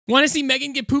Want to see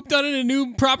Megan get pooped on in a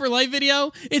new Proper Life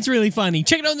video? It's really funny.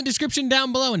 Check it out in the description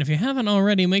down below. And if you haven't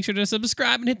already, make sure to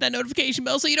subscribe and hit that notification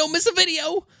bell so you don't miss a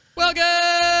video.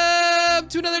 Welcome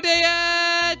to another day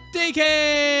at Daycare.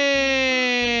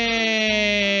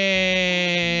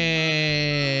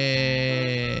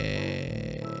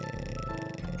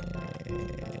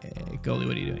 Goldie,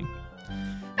 what are you doing?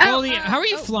 Goldie, how are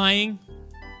you flying?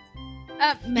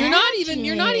 You're not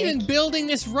even building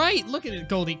this right. Look at it,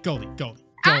 Goldie.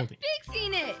 I'm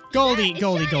fixing it. Goldie.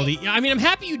 I mean, I'm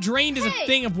happy you drained as a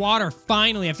thing of water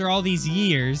finally after all these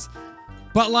years.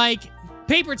 But like,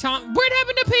 what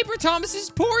happened to Paper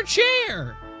Thomas's poor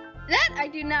chair? That I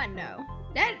do not know.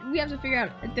 That we have to figure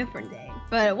out a different day.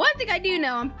 But one thing I do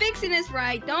know, I'm fixing this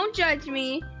right. Don't judge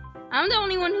me. I'm the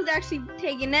only one who's actually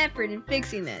taking effort in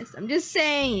fixing this. I'm just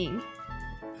saying.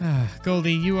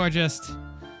 Goldie, you're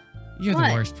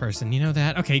the worst person. You know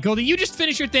that? Okay, Goldie, you just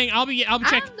finish your thing. I'll be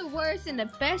checking. I'm the worst in the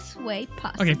best way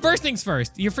possible. Okay, first things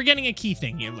first. You're forgetting a key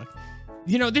thing here. Look.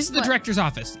 You know, this is the director's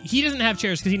office. He doesn't have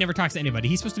chairs because he never talks to anybody.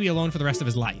 He's supposed to be alone for the rest of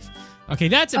his life. Okay,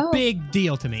 that's a big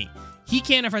deal to me. He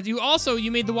can't afford you. Also,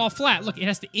 you made the wall flat. Look, it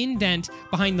has to indent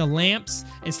behind the lamps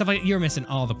and stuff like that. You're missing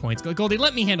all the points. Goldie,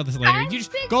 let me handle this later. I'm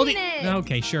fixing Goldie. it.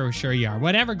 Okay, sure you are.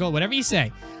 Whatever you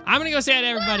say. I'm gonna go say hi to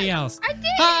everybody else. I did.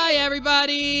 Hi,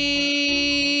 everybody.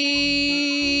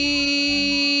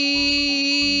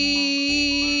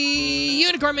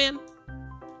 Unicorn Man.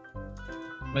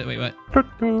 Wait, what?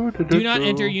 Do not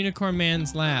enter Unicorn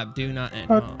Man's lab. Do not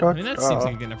enter. Oh, I mean, that seems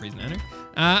like a good enough reason to enter.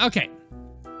 Okay.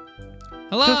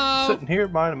 Hello? Just sitting here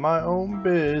minding my own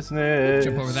business.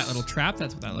 Jump over that little trap.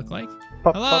 That's what that looked like.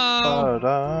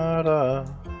 Hello?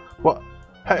 What?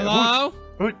 Hey, hello?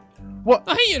 What?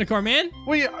 Oh, hey, Unicorn Man.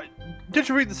 Did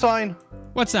you read the sign?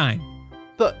 What sign?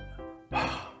 All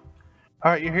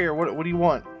right, you're here. What do you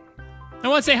want? I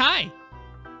want to say hi.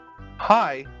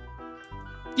 Hi?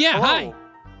 Yeah, Hello? hi.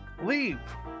 Leave.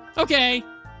 Okay.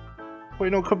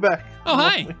 Wait, no, come back. Oh,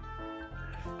 hi.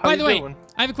 By the way,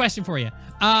 I have a question for you.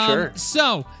 Sure.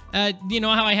 So, you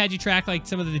know how I had you track like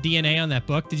some of the DNA on that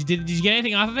book? Did you get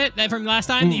anything off of it from last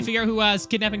time? Did you figure out who was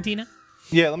kidnapping Tina?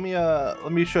 Yeah,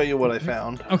 let me show you what I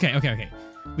found. Okay.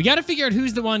 We got to figure out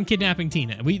who's the one kidnapping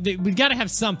Tina. We got to have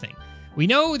something. We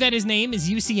know that his name is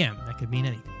UCM. That could mean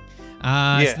anything.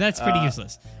 So that's pretty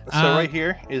useless. So right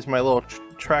here is my little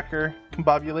tracker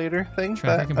combobulator thing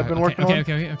that I've been working on.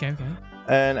 Okay.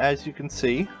 And as you can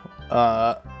see,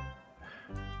 I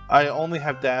only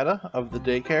have data of the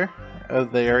daycare,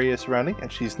 of the area surrounding,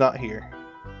 and she's not here.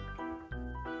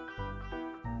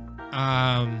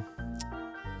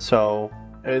 So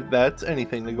that's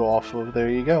anything to go off of. There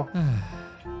you go.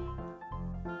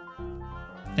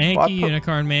 Thank you,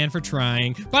 Unicorn Man, for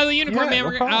trying. By the way, Unicorn Man,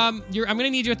 I'm gonna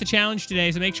need you at the challenge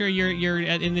today, so make sure you're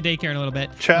in the daycare in a little bit.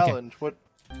 Challenge? Okay. What?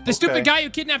 The stupid guy who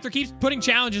kidnapped her keeps putting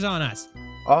challenges on us.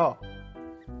 Oh.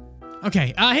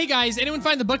 Okay. Hey guys, anyone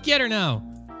find the book yet or no?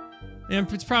 Yeah,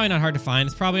 it's probably not hard to find.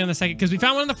 It's probably on the second, because we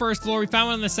found one on the first floor, we found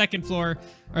one on the second floor,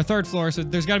 or third floor. So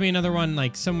there's got to be another one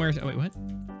like somewhere. Oh wait, what?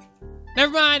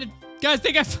 Never mind, guys.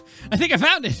 I think I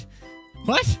found it.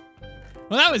 What?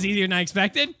 Well, that was easier than I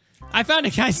expected. I found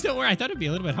it, guys. Don't worry. I thought it'd be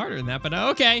a little bit harder than that, but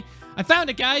okay. I found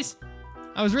it, guys.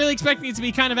 I was really expecting it to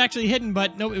be kind of actually hidden,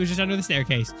 but nope, it was just under the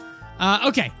staircase.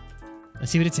 Okay.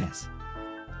 Let's see what it says.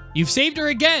 You've saved her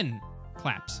again.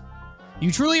 Claps.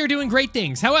 You truly are doing great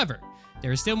things. However,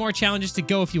 there are still more challenges to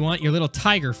go if you want your little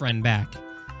tiger friend back.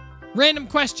 Random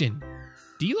question.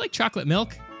 Do you like chocolate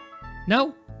milk?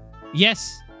 No?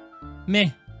 Yes? Meh.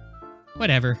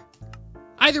 Whatever.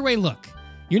 Either way, look.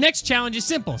 Your next challenge is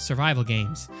simple. Survival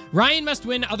games. Ryan must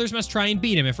win. Others must try and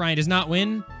beat him. If Ryan does not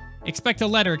win, expect a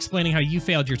letter explaining how you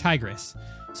failed your tigress.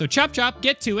 So chop chop,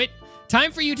 get to it.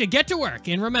 Time for you to get to work.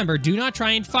 And remember, do not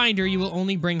try and find her. You will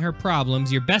only bring her problems.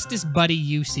 Your bestest buddy,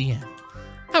 UCM.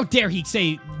 How dare he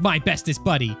say my bestest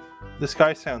buddy? This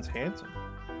guy sounds handsome.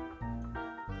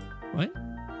 What?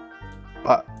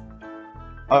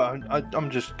 I'm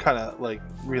just kind of like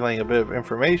relaying a bit of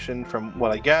information from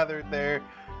what I gathered there.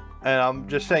 And I'm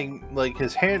just saying, like,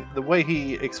 the way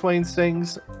he explains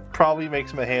things probably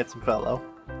makes him a handsome fellow.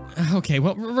 Okay,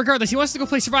 well, regardless, he wants to go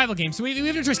play survival games, so we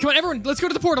have no choice. Come on, everyone, let's go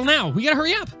to the portal now. We gotta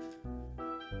hurry up.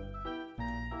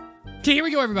 Okay, here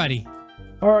we go, everybody.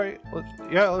 All right,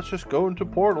 let's just go into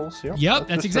portals. Yep,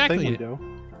 that's exactly it.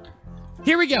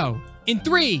 Here we go. In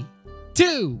 3,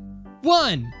 2,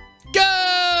 1, go!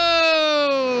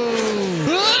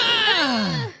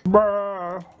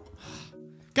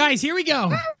 Guys, here we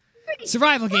go.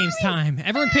 Survival games time.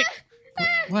 Everyone pick...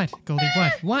 What, Goldie,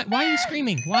 what? Why are you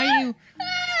screaming? Why are you...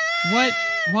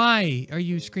 Why are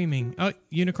you screaming? Oh,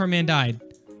 Unicorn Man died.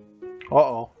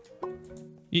 Uh-oh.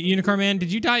 Unicorn Man,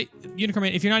 did you die? Unicorn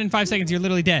Man, if you're not in 5 seconds, you're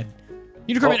literally dead.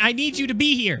 Unicorn Man, I need you to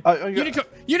be here.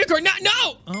 Unicorn,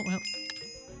 no! Oh, well.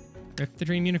 Rip the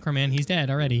dream, Unicorn Man. He's dead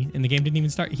already, and the game didn't even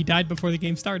start. He died before the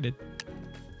game started.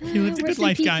 He lived a good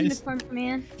life, guys. Unicorn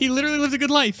Man. He literally lived a good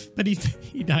life, but he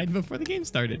died before the game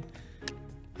started.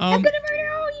 I'm gonna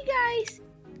murder all you guys,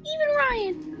 even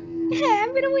Ryan. Yeah,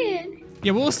 I'm gonna win.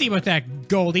 Yeah, we'll see about that,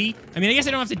 Goldie. I mean, I guess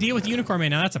I don't have to deal with Unicorn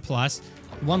Man now. That's a plus.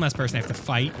 One less person I have to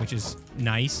fight, which is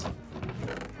nice.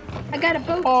 I got a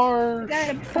boat. Or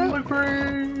from the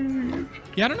grave.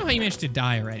 Yeah, I don't know how you managed to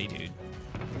die already, dude.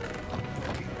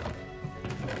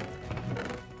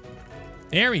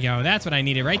 There we go. That's what I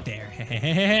needed right there.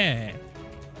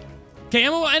 Okay,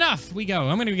 Emma, enough. We go.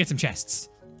 I'm gonna go get some chests.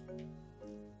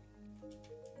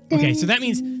 Okay, so that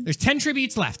means there's 10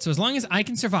 tributes left. So as long as I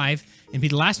can survive and be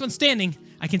the last one standing,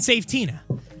 I can save Tina.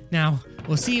 Now,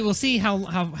 we'll see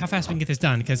how fast we can get this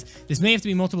done, because this may have to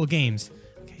be multiple games.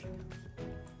 Okay.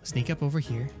 Sneak up over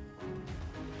here.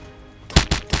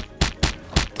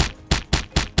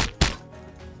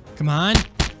 Come on.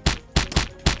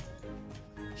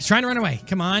 He's trying to run away.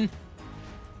 Come on.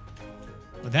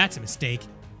 Well, that's a mistake.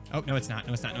 Oh, no, it's not.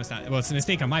 No, it's not. No, it's not. Well, it's a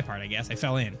mistake on my part, I guess. I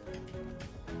fell in.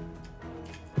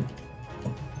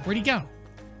 Where'd he go?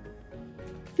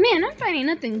 Man, I'm finding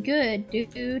nothing good,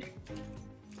 dude.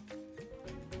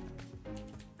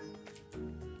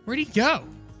 Where'd he go?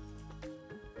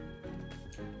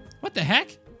 What the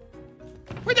heck?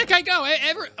 Where'd that guy go?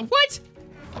 What?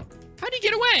 How'd he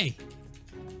get away?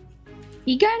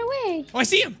 He got away. Oh, I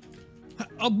see him.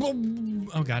 Oh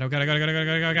God, oh God, I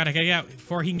gotta get out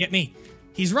before he can get me.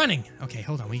 He's running. Okay,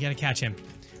 hold on. We gotta catch him.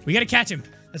 We gotta catch him.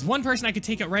 There's one person I could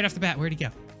take out right off the bat. Where'd he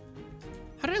go?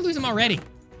 How did I lose him already?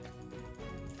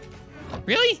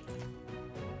 Really?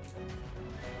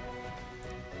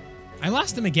 I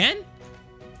lost him again?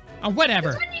 Oh,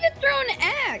 whatever. That's when you get thrown an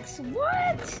axe.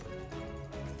 What?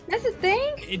 That's a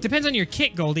thing? It depends on your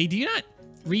kit, Goldie. Do you not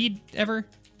read ever?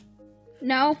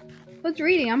 No. What's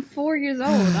reading? I'm 4 years old.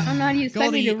 I'm not used to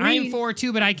read. Goldie, I am 4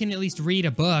 too, but I can at least read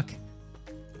a book.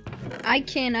 I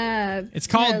can, It's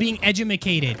called being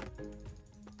edumacated.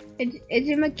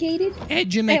 Edumacated?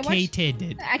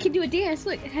 Edumacated. Hey, I can do a dance.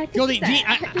 Look. Goldie,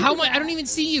 how much? I don't even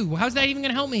see you. How's that even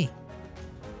gonna help me?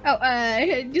 Oh,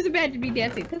 just imagine me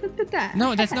dancing.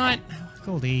 No, that's not.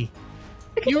 Goldie.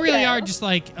 You really are just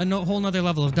like a whole nother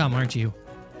level of dumb, aren't you?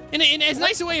 In as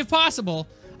nice a way as possible.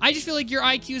 I just feel like your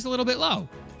IQ is a little bit low.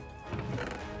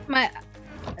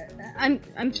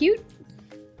 I'm cute?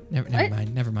 Never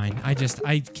mind.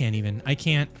 I can't even. I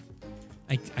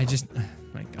just, oh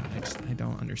my God, I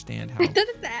don't understand how.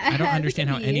 I don't understand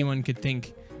how anyone could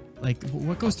think, like,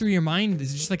 what goes through your mind?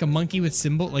 Is it just like a monkey with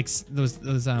symbol, like those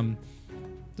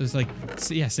like,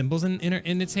 yeah, symbols in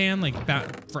its hand, like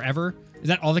about forever? Is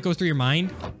that all that goes through your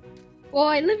mind? Well,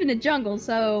 I live in the jungle,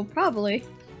 so probably.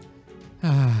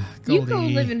 Goldie. You go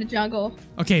live in the jungle.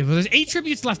 Okay, well, there's 8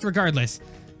 tributes left regardless.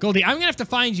 Goldie, I'm gonna have to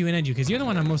find you and end you, because you're the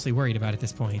one I'm mostly worried about at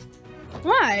this point.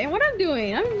 Why? What I'm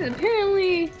doing?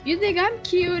 apparently you think I'm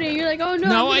cute, and you're like, oh no,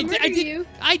 no,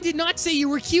 I did not say you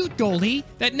were cute, Goldie.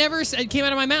 That never came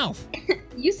out of my mouth.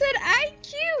 You said I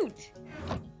cute.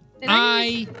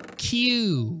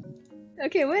 IQ.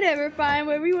 Okay, whatever. Fine,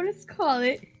 whatever you want to call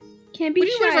it. Can't be What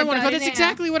do you shy whatever I want to call it? about That's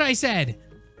exactly what I said.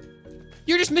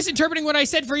 You're just misinterpreting what I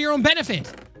said for your own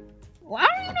benefit. Well, I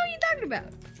don't even know what you're talking about.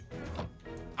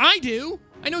 I do.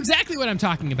 I know exactly what I'm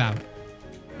talking about.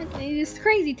 It's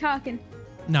crazy talking.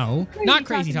 No, not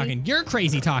crazy talking. You're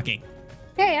crazy talking.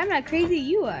 Hey, I'm not crazy.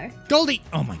 You are. Goldie.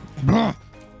 Oh my. Ugh.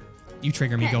 You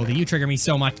trigger me, Goldie. You trigger me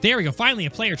so much. There we go. Finally,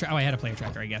 a player tracker. Oh, I had a player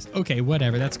tracker, I guess. Okay,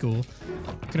 whatever. That's cool.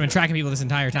 Could have been tracking people this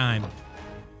entire time.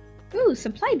 Ooh,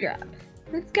 supply drop.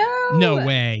 Let's go. No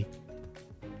way.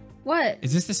 What?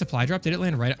 Is this the supply drop? Did it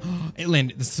land right? It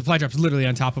landed. The supply drop's literally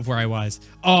on top of where I was.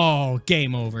 Oh,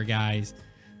 game over, guys.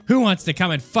 Who wants to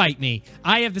come and fight me?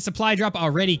 I have the supply drop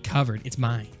already covered. It's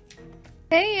mine.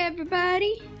 Hey,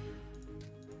 everybody.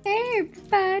 Hey,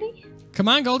 everybody. Come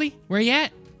on, Goldie. Where you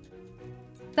at?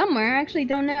 Somewhere. I actually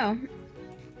don't know.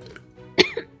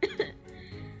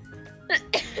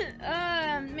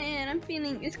 Man, I'm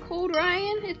feeling... It's cold,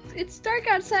 Ryan. It's dark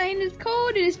outside and it's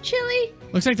cold and it's chilly.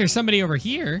 Looks like there's somebody over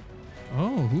here.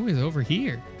 Oh, who is over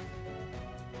here?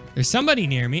 There's somebody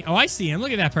near me. Oh, I see him.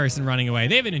 Look at that person running away.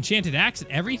 They have an enchanted axe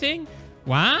and everything.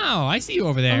 Wow, I see you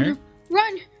over there.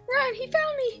 Run! Run! He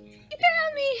found me! He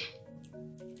found me!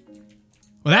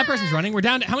 Well, that person's running. We're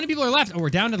down to... How many people are left? Oh, we're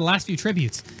down to the last few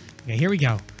tributes. Okay, here we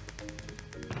go.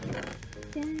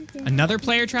 Another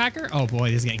player tracker? Oh,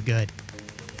 boy, this is getting good.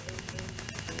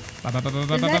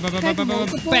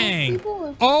 Bang!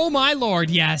 Oh, my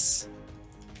lord, yes.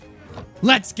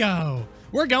 Let's go.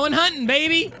 We're going hunting,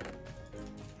 baby.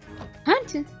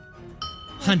 Hunting.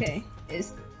 Hunting. Okay,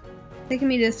 it's taking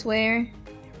me this way.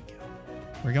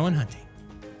 We're going hunting.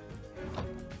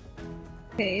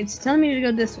 Okay, it's telling me to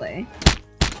go this way.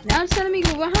 Now it's telling me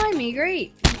to go behind me.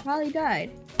 Great. I probably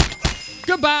died.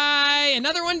 Goodbye.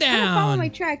 Another one I'm gonna follow my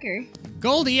down. tracker.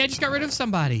 Goldie, I just got rid of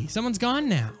somebody. Someone's gone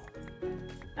now.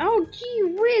 Oh, gee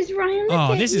whiz, Ryan. Look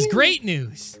Oh, at this is you. great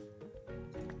news.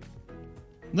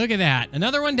 Look at that.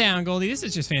 Another one down, Goldie. This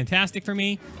is just fantastic for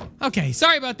me. Okay,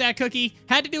 sorry about that, Cookie.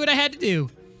 Had to do what I had to do.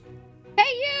 Hey,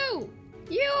 you!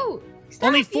 You! Stop,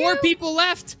 Only 4 you. people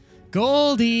left.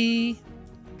 Goldie.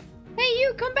 Hey,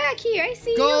 you, come back here. I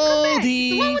see you. Come back.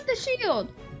 Goldie. The one with the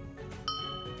shield.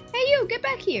 Hey, you, get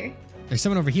back here. There's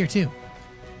someone over here, too.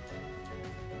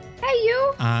 Hey,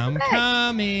 you. I'm back.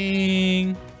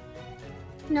 coming.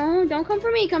 No, don't come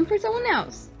for me. Come for someone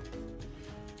else.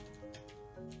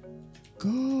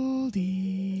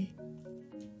 Goldie.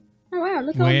 Oh, wow.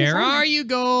 Look at all this Where armor. are you,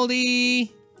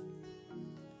 Goldie?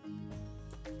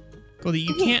 Goldie,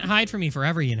 you can't hide from me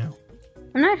forever, you know.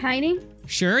 I'm not hiding.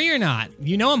 Sure you're not.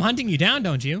 You know I'm hunting you down,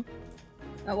 don't you?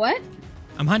 A what?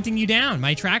 I'm hunting you down.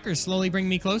 My trackers slowly bring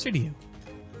me closer to you.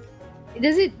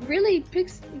 Does it really pick...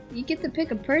 You get to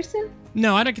pick a person?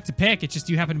 No, I don't get to pick. It's just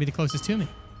you happen to be the closest to me.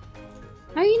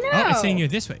 How you know? Oh, it's saying you're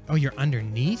this way. Oh, you're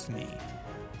underneath me.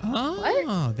 Oh,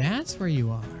 What? that's where you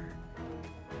are.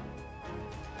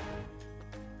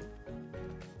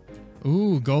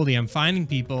 Ooh, Goldie, I'm finding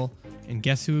people. And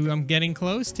guess who I'm getting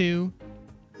close to?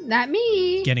 Not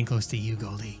me. Getting close to you,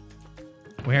 Goldie.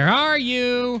 Where are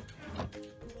you?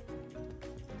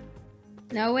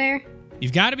 Nowhere.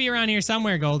 You've got to be around here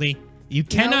somewhere, Goldie. You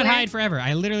cannot Nowhere. hide forever.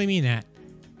 I literally mean that.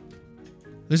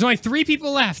 There's only 3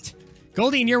 people left.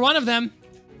 Goldie, and you're one of them.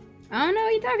 I don't know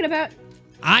what you're talking about.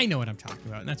 I know what I'm talking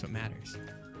about, and that's what matters.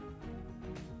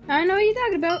 I don't know what you're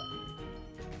talking about.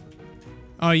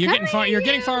 Oh, you're Come getting far. here, You're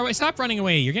getting you. far away. Stop running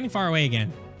away. You're getting far away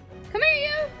again. Come here,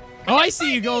 you. Oh, I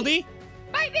see you, Goldie.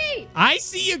 Bite me. I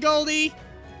see you, Goldie.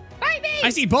 Bite me. I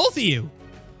see both of you.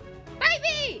 Bite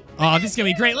me. Oh, this is gonna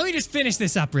be great. Let me just finish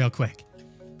this up real quick.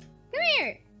 Come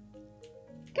here.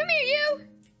 Come here, you.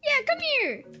 Yeah, come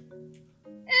here.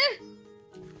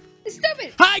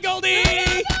 Stupid. Hi, Goldie. No,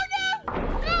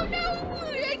 no, no,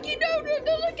 no,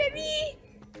 don't look at me.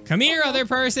 Come here, other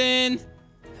person.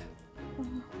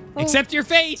 Oh. Accept your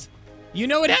fate. You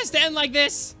know it has to end like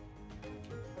this.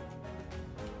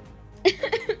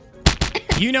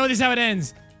 You know this is how it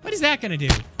ends. What is that gonna do?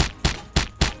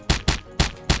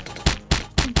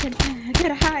 I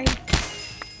gotta hide.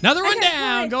 Another one gotta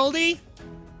down, hide. Goldie.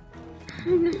 Oh,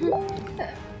 no.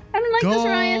 I don't like this,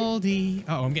 Ryan. Goldie.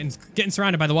 Oh, I'm getting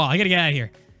surrounded by the wall. I gotta get out of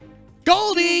here.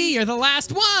 Goldie, you're the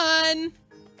last one.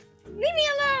 Leave me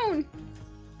alone.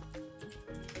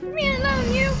 Leave me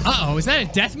alone, you. Uh-oh, is that a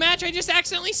death match I just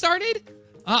accidentally started?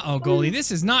 Uh-oh, Goldie,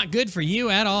 this is not good for you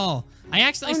at all. I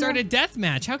accidentally started a death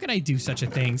match. How could I do such a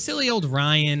thing? Silly old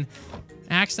Ryan.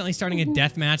 Accidentally starting a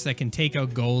death match that can take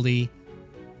out Goldie.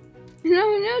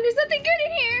 No, there's nothing good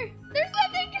in here. There's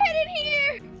nothing good in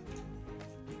here.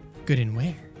 Good in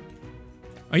where?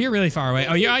 Oh, you're really far away.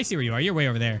 Oh, yeah, I see where you are. You're way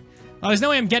over there. Oh, there's no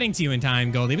way I'm getting to you in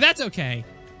time, Goldie, but that's okay.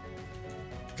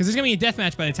 Because there's going to be a death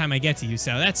match by the time I get to you,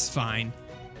 so that's fine.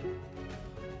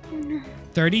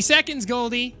 30 seconds,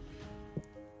 Goldie.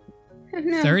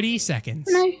 No. 30 seconds.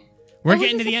 No. We're I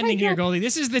getting to wasn't the ending here, surprised. Goldie.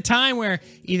 This is the time where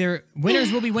either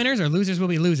winners will be winners or losers will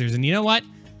be losers. And you know what?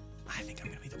 I think I'm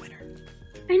going to be the winner.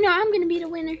 I know, I'm gonna be the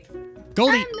winner.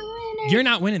 Goldie, I'm the winner. you're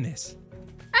not winning this.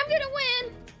 I'm gonna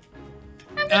win.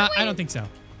 I'm gonna win. I don't think so.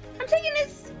 I'm taking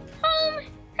this home.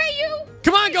 Hey, you.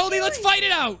 Come on, Goldie, let's fight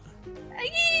it out.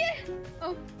 Yeah.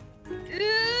 Oh.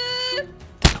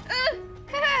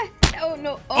 Ha. Oh,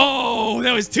 no. Oh,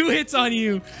 that was 2 hits on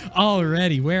you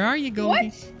already. Where are you, Goldie?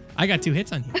 What? I got 2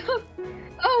 hits on you.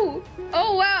 Oh,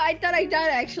 wow. I thought I died,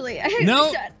 actually.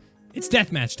 No, it's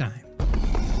deathmatch time.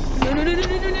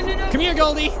 No. Come here,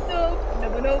 Goldie. No.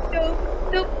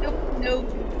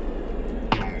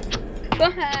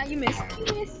 You missed.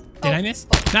 Did I miss?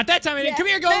 Not that time I did. Yeah. Come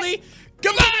here, Goldie.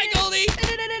 Goodbye, Goldie.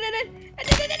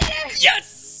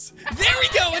 Yes. There we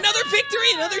go. Another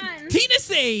victory. Another Tina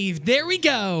save. There we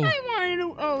go. I wanted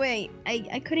to. Oh, wait.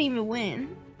 I couldn't even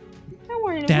win. I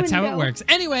wanted to That's win, how it though. works.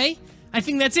 Anyway, I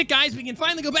think that's it, guys. We can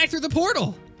finally go back through the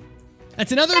portal.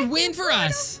 That's another win for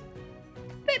us.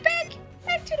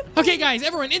 Back to the Okay, guys,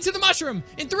 everyone, into the mushroom.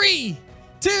 In 3,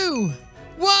 2,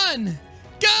 1,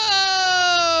 go!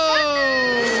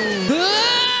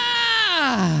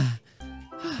 Ah!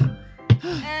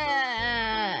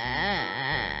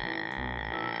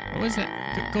 What was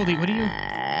that? Goldie, what are you?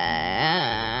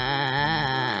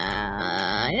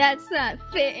 That's not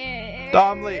fair. Oh,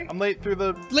 I'm late. I'm late through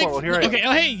the portal. Here I am. Okay.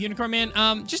 Oh, hey, Unicorn Man.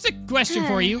 Just a question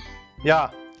for you.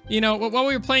 Yeah. You know, while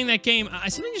we were playing that game,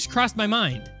 something just crossed my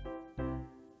mind.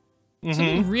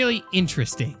 Something really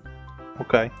interesting.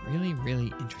 Okay. Really,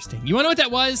 really interesting. You want to know what that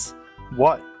was?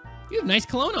 What? You have nice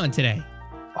cologne on today.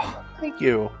 Oh, thank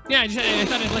you. Yeah, I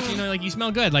thought I'd let you know, like, you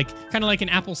smell good, like, kind of like an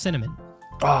apple cinnamon.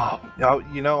 Oh,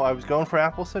 you know, I was going for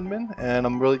apple cinnamon, and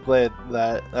I'm really glad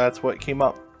that that's what came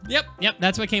up. Yep,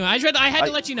 that's what came out. I had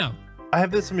to let you know. I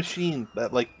have this machine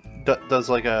that like does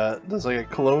like a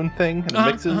cologne thing and it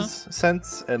mixes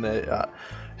scents, and it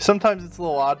sometimes it's a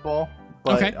little oddball,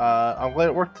 but okay. I'm glad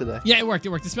it worked today. Yeah, it worked.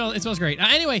 It smells great.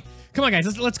 Anyway, come on,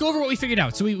 guys. Let's go over what we figured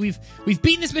out. So we've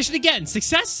beaten this mission again.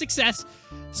 Success.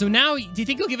 So now, do you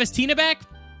think he'll give us Tina back?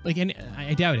 Like,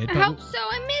 I doubt it. I hope so.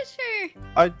 I miss her.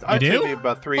 I'd do? say maybe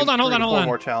about three or four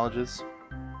more challenges.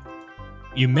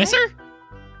 You miss her?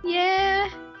 Yeah.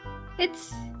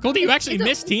 It's Goldie, you actually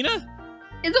miss Tina?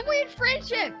 It's a weird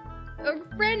friendship.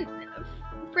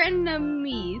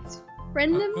 Frenemies.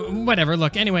 Whatever.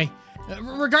 Look, anyway,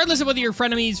 regardless of whether you're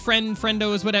frenemies,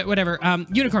 friendos, whatever,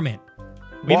 Unicorn Man,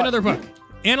 we have another book.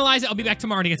 Analyze it. I'll be back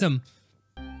tomorrow to get some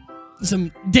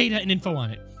data and info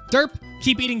on it. Derp,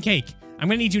 keep eating cake. I'm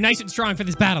gonna need you nice and strong for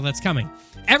this battle that's coming.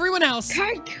 Everyone else,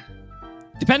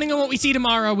 depending on what we see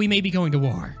tomorrow, we may be going to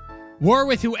war. War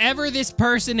with whoever this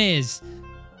person is.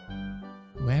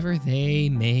 Whoever they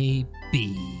may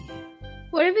be.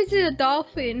 What if it's a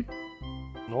dolphin?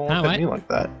 Don't look at me like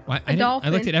that. I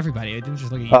looked at everybody. I didn't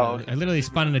just look at you. Okay. I literally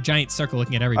spun in a giant circle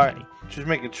looking at everybody. Right. Just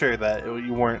making sure that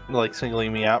you weren't like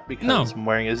singling me out because I'm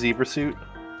wearing a zebra suit.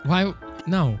 Why?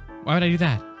 No. Why would I do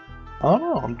that? I don't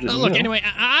know. I'm just. Look, anyway,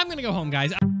 I'm gonna go home,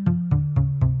 guys.